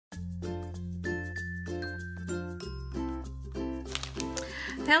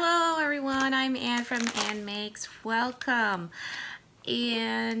Hello everyone, I'm Ann from Ann Makes. Welcome.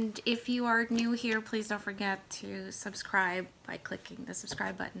 And if you are new here, please don't forget to subscribe by clicking the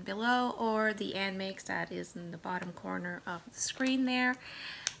subscribe button below or the Ann Makes that is in the bottom corner of the screen there.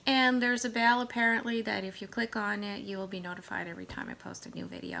 And there's a bell apparently that if you click on it, you will be notified every time I post a new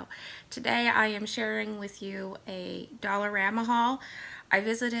video. Today I am sharing with you a Dollarama haul. I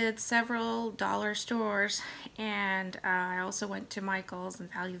visited several dollar stores and I also went to Michael's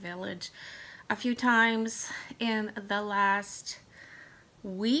and Value Village a few times in the last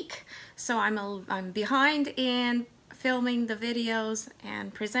week. So I'm behind in filming the videos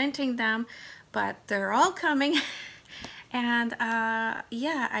and presenting them, but they're all coming. And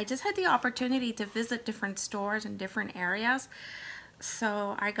yeah, I just had the opportunity to visit different stores in different areas.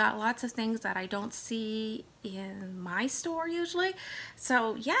 So I got lots of things that I don't see in my store usually.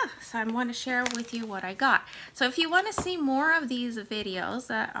 So yeah, so I want to share with you what I got. So if you want to see more of these videos,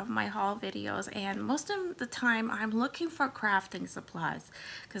 of my haul videos, and most of the time I'm looking for crafting supplies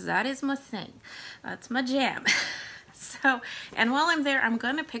because that is my thing. That's my jam. So, and while I'm there, I'm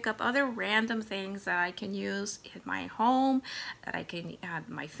going to pick up other random things that I can use in my home, that I can,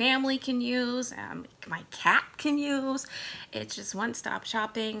 my family can use, my cat can use. It's just one-stop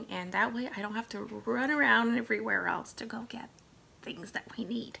shopping, and that way I don't have to run around everywhere else to go get things that we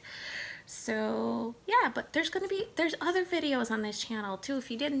need. So yeah, but there's other videos on this channel too. If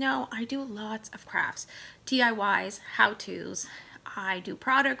you didn't know, I do lots of crafts, DIYs, how-tos. I do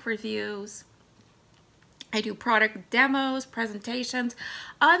product reviews. I do product demos, presentations,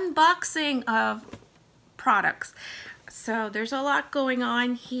 unboxing of products. So there's a lot going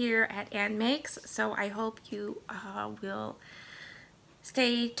on here at Ann Makes. So I hope you will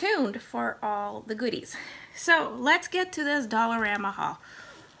stay tuned for all the goodies. So let's get to this Dollarama haul.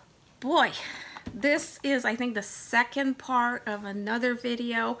 Boy, this is, I think, the second part of another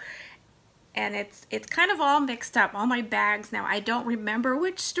video. And it's kind of all mixed up, all my bags now. I don't remember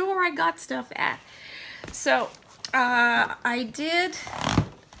which store I got stuff at. So I did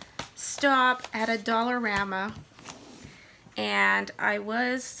stop at a Dollarama, and I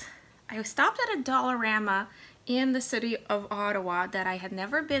stopped at a Dollarama in the city of Ottawa that I had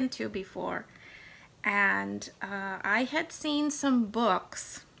never been to before, and I had seen some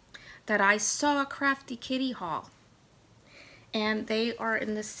books that I saw Crafty Kitty haul, and they are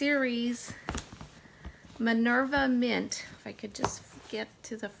in the series Minerva Mint. If I could just get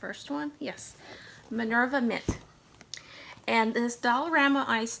to the first one, yes. Minerva Mint. And this Dollarama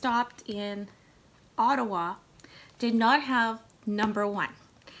I stopped in Ottawa did not have #1,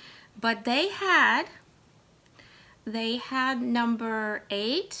 but they had number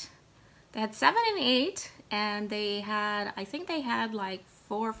 8. They had 7 and 8, and they had, I think they had like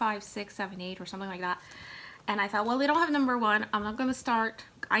 4, 5, 6, 7, 8 or something like that. And I thought, well, they don't have #1. I'm not going to start.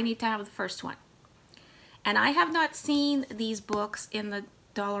 I need to have the first one. And I have not seen these books in the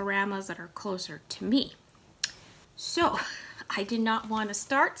Dollaramas that are closer to me. So I did not want to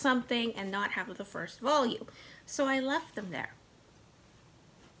start something and not have the first volume. So I left them there.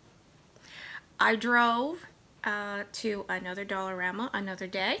 I drove to another Dollarama another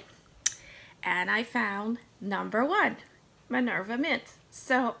day, and I found #1, Minerva Mint.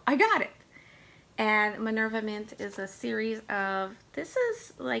 So I got it. And Minerva Mint is a series of, this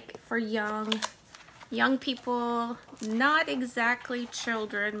is like for young people, not exactly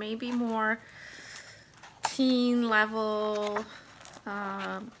children, maybe more teen level,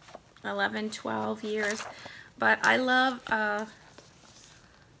 11, 12 years. But I love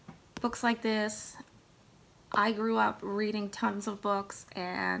books like this. I grew up reading tons of books,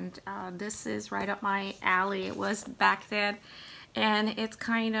 and this is right up my alley. It was back then. And it's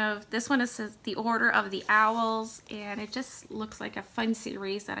kind of, this one is The Order of the Owls, and it just looks like a fun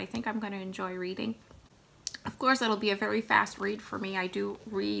series that I think I'm going to enjoy reading. Of course, it'll be a very fast read for me. I do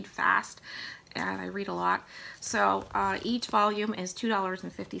read fast, and I read a lot. So each volume is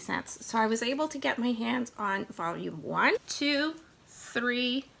 $2.50. So I was able to get my hands on volume 1, 2,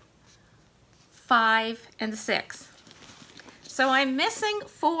 3, 5, and 6. So I'm missing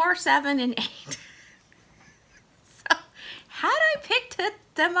 4, 7, and 8. So had I picked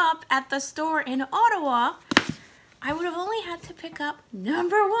them up at the store in Ottawa, I would have only had to pick up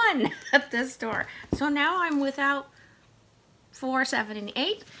 #1 at this store. So now I'm without 4, 7, and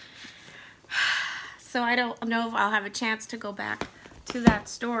 8. So I don't know if I'll have a chance to go back to that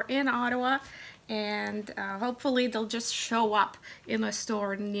store in Ottawa, and hopefully they'll just show up in a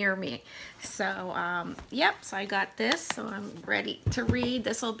store near me. So yep, so I got this, so I'm ready to read.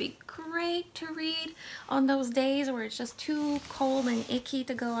 This will be great to read on those days where it's just too cold and icky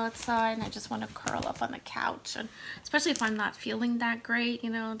to go outside and I just want to curl up on the couch, and especially if I'm not feeling that great, you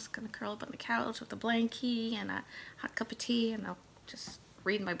know, I'm just gonna curl up on the couch with a blankie and a hot cup of tea, and I'll just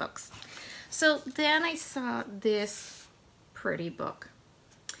read my books. So then I saw this pretty book.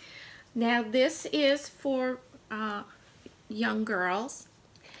 Now this is for young girls.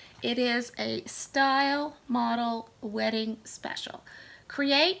 It is a style model wedding special.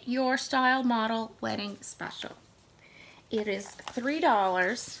 Create your style model wedding special. It is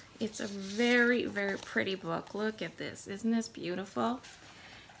 $3. It's a very, very pretty book. Look at this. Isn't this beautiful?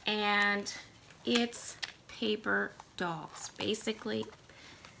 And it's paper dolls. Basically,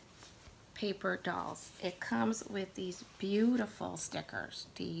 paper dolls. It comes with these beautiful stickers.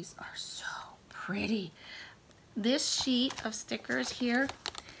 These are so pretty. This sheet of stickers here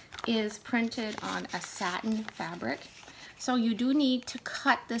is printed on a satin fabric, so you do need to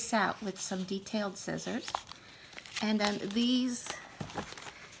cut this out with some detailed scissors. And then these,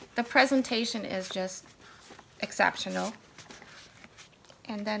 the presentation is just exceptional.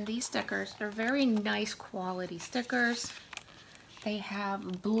 And then these stickers are very nice quality stickers. They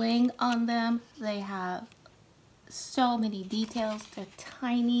have bling on them. They have so many details. They're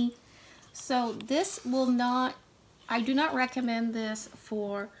tiny. So this will not, I do not recommend this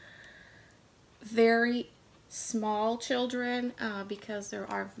for very small children because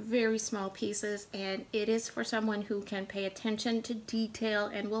there are very small pieces, and it is for someone who can pay attention to detail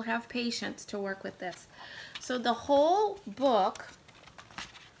and will have patience to work with this. So the whole book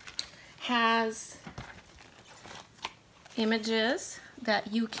has images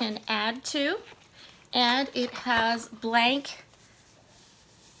that you can add to, and it has blank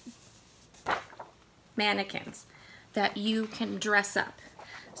mannequins that you can dress up.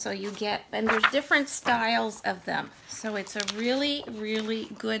 So you get, and there's different styles of them. So it's a really, really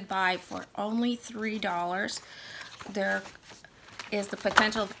good buy for only $3. There is the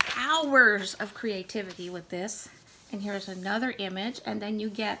potential of hours of creativity with this. And here's another image, and then you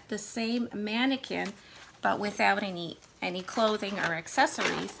get the same mannequin but without any clothing or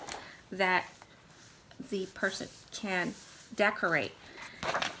accessories that the person can decorate.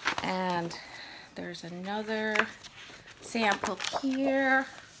 And there's another sample here.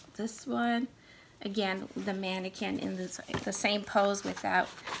 This one, again, the mannequin in the same pose without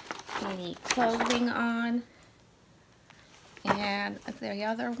any clothing on. And the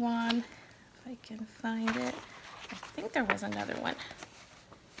other one, if I can find it, I think there was another one.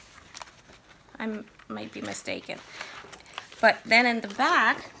 I might be mistaken. But then in the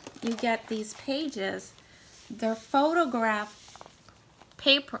back, you get these pages. They're photograph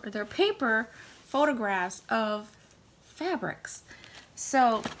paper. They're paper photographs of fabrics.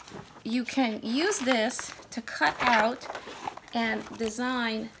 So you can use this to cut out and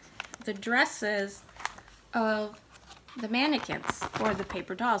design the dresses of the mannequins or the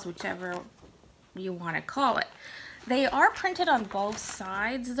paper dolls, whichever you want to call it. They are printed on both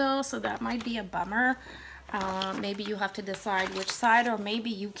sides though, so that might be a bummer. Maybe you have to decide which side, or maybe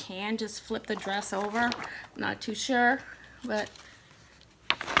you can just flip the dress over. I'm not too sure, but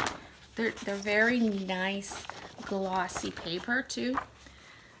they're very nice glossy paper too.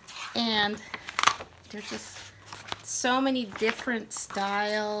 And there's just so many different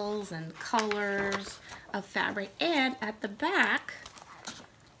styles and colors of fabric. And at the back,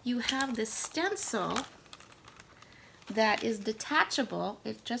 you have this stencil that is detachable.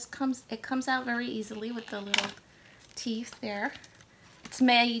 It comes out very easily with the little teeth there. It's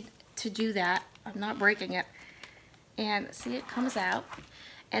made to do that. I'm not breaking it. And see, it comes out.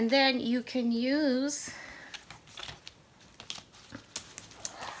 And then you can use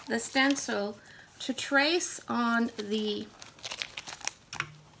the stencil to trace on the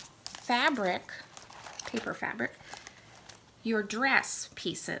fabric, paper fabric, your dress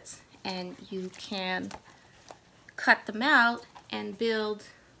pieces. And you can cut them out and build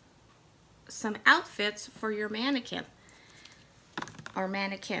some outfits for your mannequin or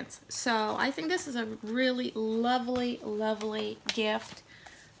mannequins. So I think this is a really lovely, lovely gift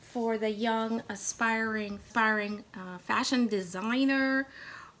for the young aspiring fashion designer,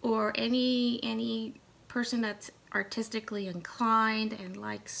 or any person that's artistically inclined and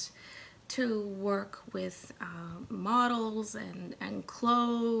likes to work with models and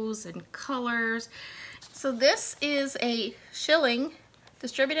clothes and colors. So this is a Shilling,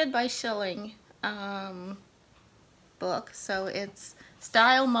 distributed by Shilling book. So it's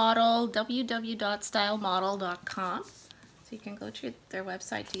Style Model, www.stylemodel.com. So So you can go to their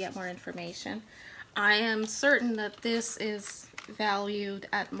website to get more information. I am certain that this is valued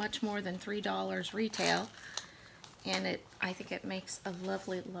at much more than $3 retail, and I think it makes a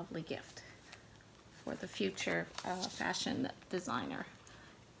lovely, lovely gift for the future fashion designer.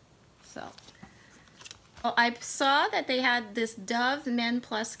 So, well, I saw that they had this Dove Men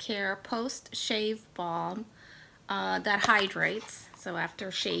Plus Care Post Shave Balm that hydrates. So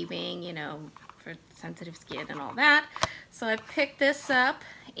after shaving, you know, for sensitive skin and all that. So I picked this up,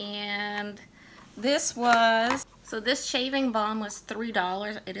 and this was, so this shaving balm was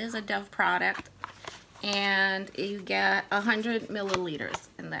 $3. It is a Dove product, and you get 100 milliliters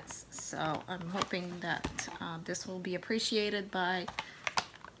in this. So I'm hoping that this will be appreciated by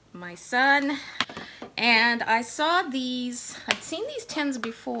my son. And I saw these, I'd seen these tins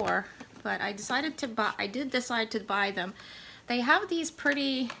before, but I did decide to buy them. They have these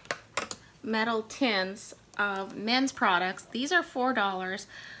pretty metal tins of men's products. These are $4,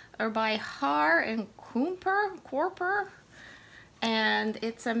 are by Har and Corper, and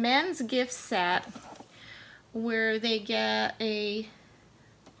it's a men's gift set where they get a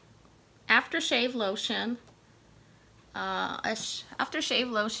aftershave lotion, a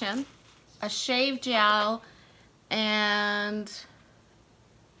shave gel, and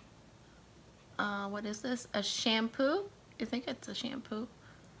what is this? A shampoo? I think it's a shampoo.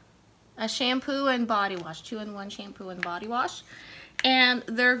 A shampoo and body wash, 2-in-1 shampoo and body wash. And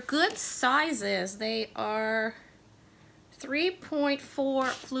they're good sizes. They are 3.4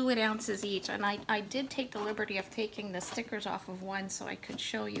 fluid ounces each. And I did take the liberty of taking the stickers off of one so I could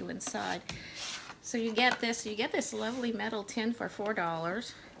show you inside. So you get this lovely metal tin for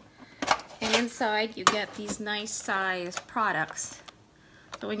 $4. And inside you get these nice size products.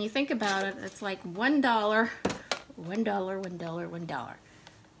 So when you think about it, it's like $1, $1, $1.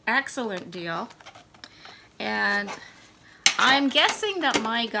 Excellent deal. And I'm guessing that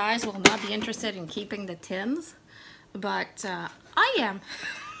my guys will not be interested in keeping the tins, but I am.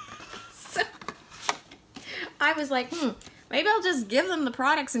 So I was like, maybe I'll just give them the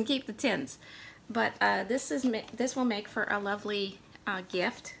products and keep the tins. But this will make for a lovely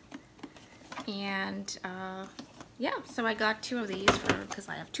gift. And yeah, so I got 2 of these because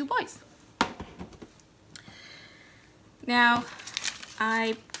I have 2 boys. Now,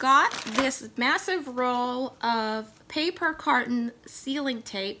 I got this massive roll of paper carton sealing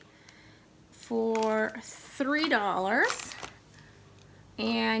tape for $3,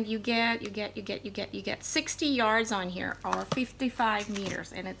 and you get 60 yards on here, or 55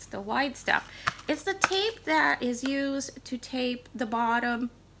 meters, and it's the wide stuff. It's the tape that is used to tape the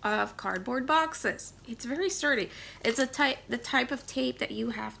bottom of cardboard boxes. It's very sturdy. It's the type of tape that you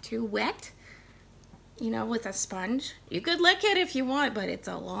have to wet, you know, with a sponge. You could lick it if you want, but it's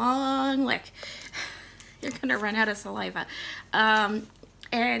a long lick. You're gonna run out of saliva. And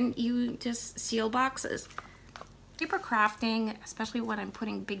you just seal boxes. Paper crafting, especially when I'm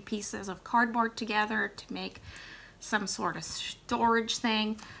putting big pieces of cardboard together to make some sort of storage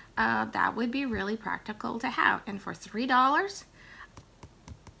thing, that would be really practical to have. And for $3,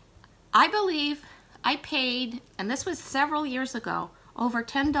 I believe I paid, and this was several years ago, over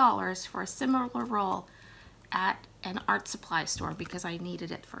 $10 for a similar roll at an art supply store because I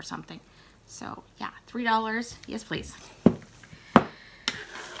needed it for something. So yeah, $3, yes please.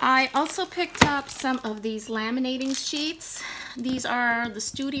 I also picked up some of these laminating sheets. These are the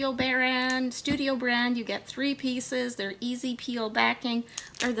Studio brand. You get 3 pieces. They're easy peel backing.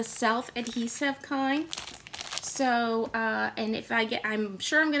 They're the self-adhesive kind. So, and if I'm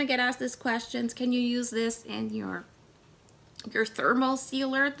sure I'm gonna get asked this questions, can you use this in your thermal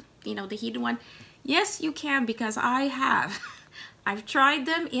sealer, you know, the heated one? Yes, you can, because I have. I've tried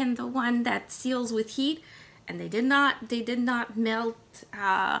them in the one that seals with heat, and they did not melt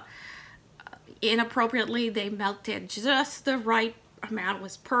inappropriately. They melted just the right amount. It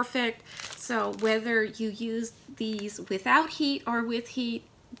was perfect. So whether you use these without heat or with heat,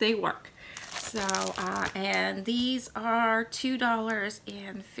 they work. So, and these are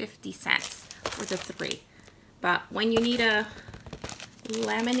 $2.50 for the 3. But when you need a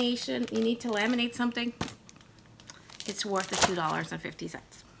lamination, you need to laminate something, it's worth the $2.50.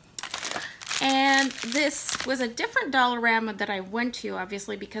 And this was a different Dollarama that I went to,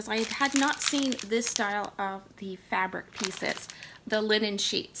 obviously, because I had not seen this style of the fabric pieces, the linen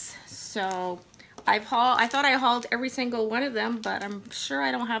sheets. So I thought I hauled every single one of them, but I'm sure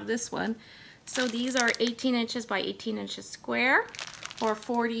I don't have this one. So these are 18 inches by 18 inches square, or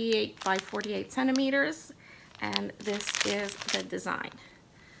 48 by 48 centimeters. And this is the design.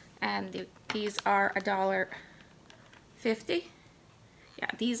 And these are $1.50. Yeah,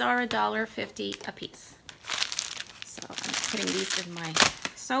 these are $1.50 a piece. So I'm putting these in my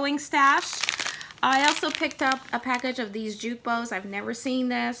sewing stash. I also picked up a package of these jute bows. I've never seen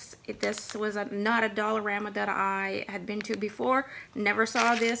this. This was not a Dollarama that I had been to before. Never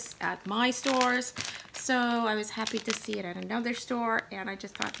saw this at my stores. So I was happy to see it at another store, and I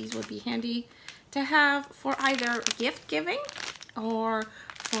just thought these would be handy to have for either gift giving or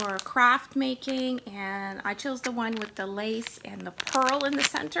for craft making. And I chose the one with the lace and the pearl in the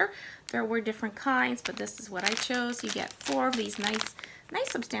center. There were different kinds, but this is what I chose. You get 4 of these nice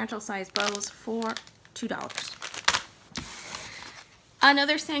substantial size bows for $2.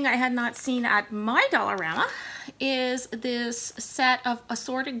 Another thing I had not seen at my Dollarama is this set of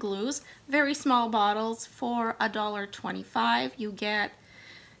assorted glues, very small bottles for $1.25. You get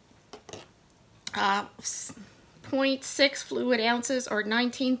 0.6 fluid ounces or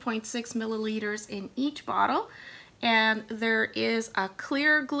 19.6 milliliters in each bottle, and there is a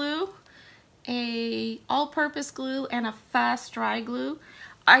clear glue, a all-purpose glue, and a fast dry glue.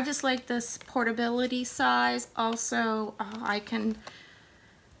 I just like this portability size. Also, I can,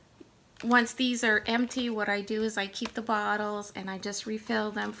 once these are empty, what I do is I keep the bottles and I just refill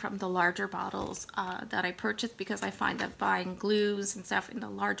them from the larger bottles that I purchased, because I find that buying glues and stuff in the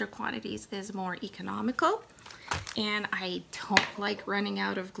larger quantities is more economical, and I don't like running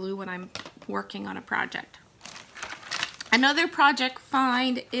out of glue when I'm working on a project. Another project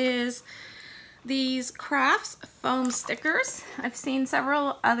find is these crafts foam stickers. I've seen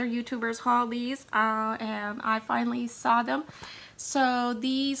several other YouTubers haul these, and I finally saw them. So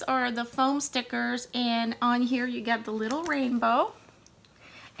these are the foam stickers, and on here you get the little rainbow,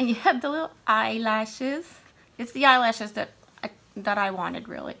 and you have the little eyelashes. It's the eyelashes that I wanted,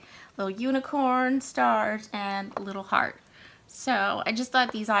 really. Little unicorn, stars, and a little heart. So I just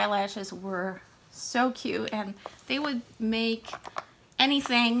thought these eyelashes were so cute, and they would make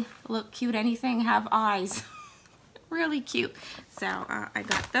anything look cute, anything have eyes. Really cute. So I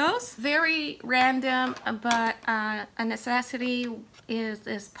got those. Very random, but a necessity is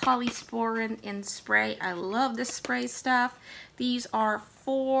this polysporin in spray. I love this spray stuff. These are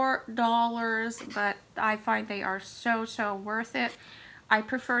 $4, but I find they are so worth it. I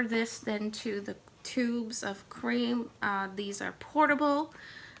prefer this than to the tubes of cream. These are portable.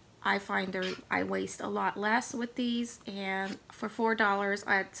 I find I waste a lot less with these, and for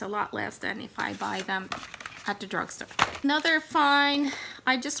 $4, it's a lot less than if I buy them at the drugstore. Another find,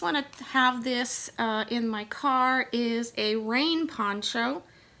 I just want to have this in my car, is a rain poncho.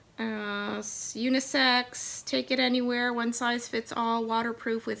 Unisex, take it anywhere, one size fits all,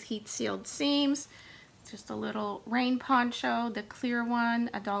 waterproof with heat sealed seams. Just a little rain poncho, the clear one,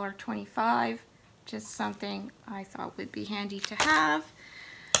 $1.25. Just something I thought would be handy to have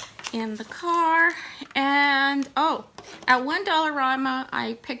in the car. And oh, at one Dollarama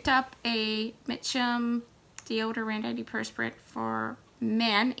I picked up a Mitchum deodorant antiperspirant for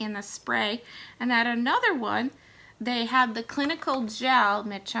men in the spray, and at another one they had the clinical gel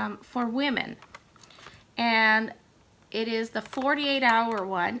Mitchum for women, and it is the 48-hour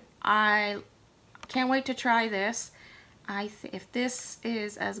one. I can't wait to try this. If this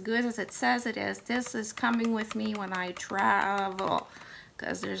is as good as it says it is, this is coming with me when I travel,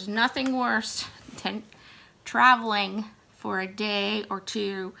 because there's nothing worse than traveling for a day or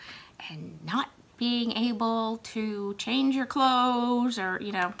two and not being able to change your clothes, or,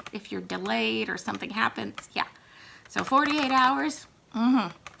 you know, if you're delayed or something happens. Yeah. So 48 hours,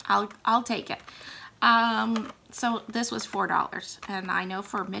 I'll take it. So this was $4, and I know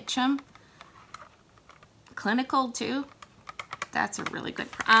for Mitchum, clinical too, that's a really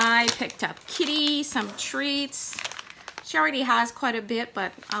good price. I picked up Kitty some treats. She already has quite a bit,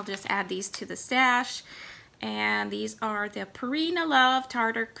 but I'll just add these to the stash. And these are the Purina Love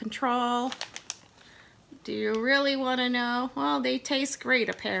Tartar Control. Do you really want to know? Well, they taste great,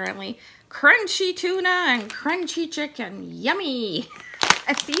 apparently. Crunchy tuna and crunchy chicken. Yummy!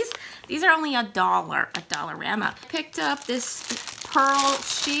 These are only $1 at Dollarama. Picked up this pearl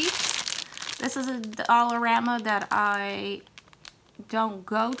sheet. This is a Dollarama that I don't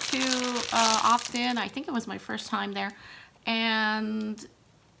go to often. I think it was my first time there. And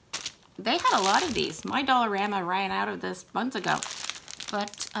they had a lot of these. My Dollarama ran out of this months ago.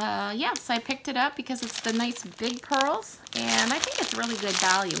 But yes, I picked it up because it's the nice big pearls, and I think it's really good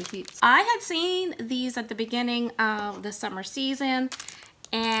value. I had seen these at the beginning of the summer season,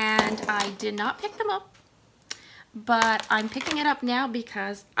 and I did not pick them up, but I'm picking it up now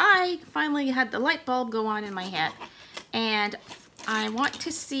because I finally had the light bulb go on in my head, and I want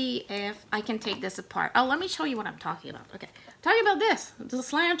to see if I can take this apart. Oh, let me show you what I'm talking about. Okay, I'm talking about this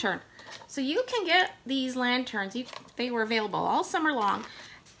lantern. So you can get these lanterns. They were available all summer long.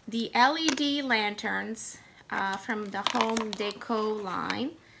 The LED lanterns, from the Home Deco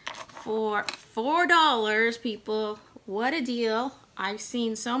line for $4, people. What a deal. I've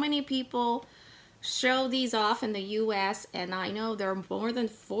seen so many people show these off in the US, and I know they're more than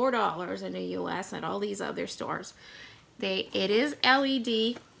 $4 in the US at all these other stores. It is LED.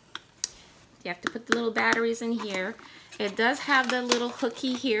 You have to put the little batteries in here. It does have the little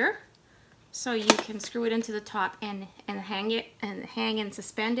hooky here, so you can screw it into the top and hang it and hang and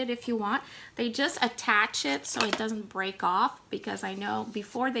suspend it if you want. They just attach it so it doesn't break off, because I know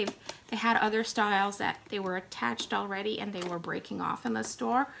before they had other styles that they were attached already and they were breaking off in the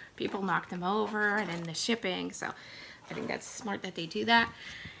store. People knocked them over and in the shipping, so I think that's smart that they do that.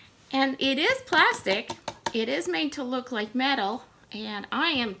 And it is plastic. It is made to look like metal, and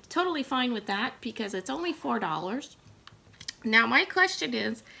I am totally fine with that because it's only $4. Now my question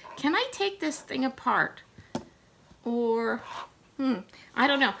is, can I take this thing apart? Or, I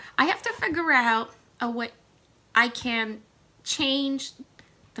don't know. I have to figure out a way I can change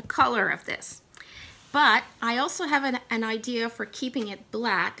the color of this. But I also have an idea for keeping it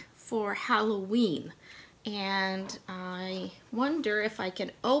black for Halloween. And I wonder if I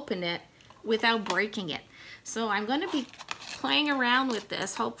can open it without breaking it. So I'm going to be playing around with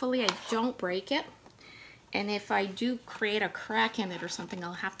this. Hopefully I don't break it. And if I do create a crack in it or something,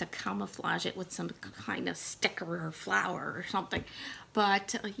 I'll have to camouflage it with some kind of sticker or flower or something.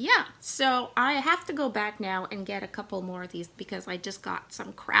 But yeah, so I have to go back now and get a couple more of these because I just got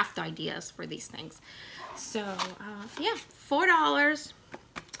some craft ideas for these things. So yeah, $4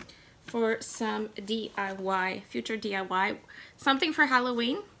 for some DIY, future DIY, something for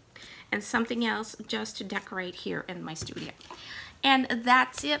Halloween and something else just to decorate here in my studio. And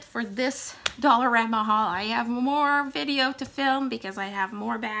that's it for this Dollarama haul. I have more video to film because I have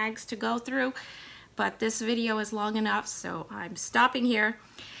more bags to go through, but this video is long enough, so I'm stopping here.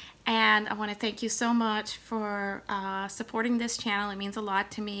 And I want to thank you so much for supporting this channel. It means a lot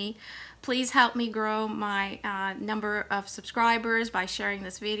to me. Please help me grow my number of subscribers by sharing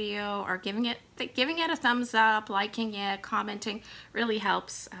this video or giving it a thumbs up, liking it, commenting. Really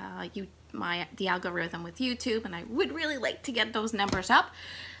helps the algorithm with YouTube, and I would really like to get those numbers up.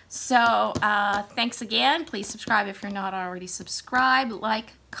 So thanks again. Please subscribe if you're not already subscribed.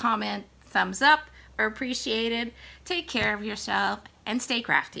 Like, comment, thumbs up are appreciated. Take care of yourself and stay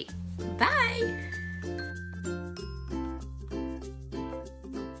crafty. Bye.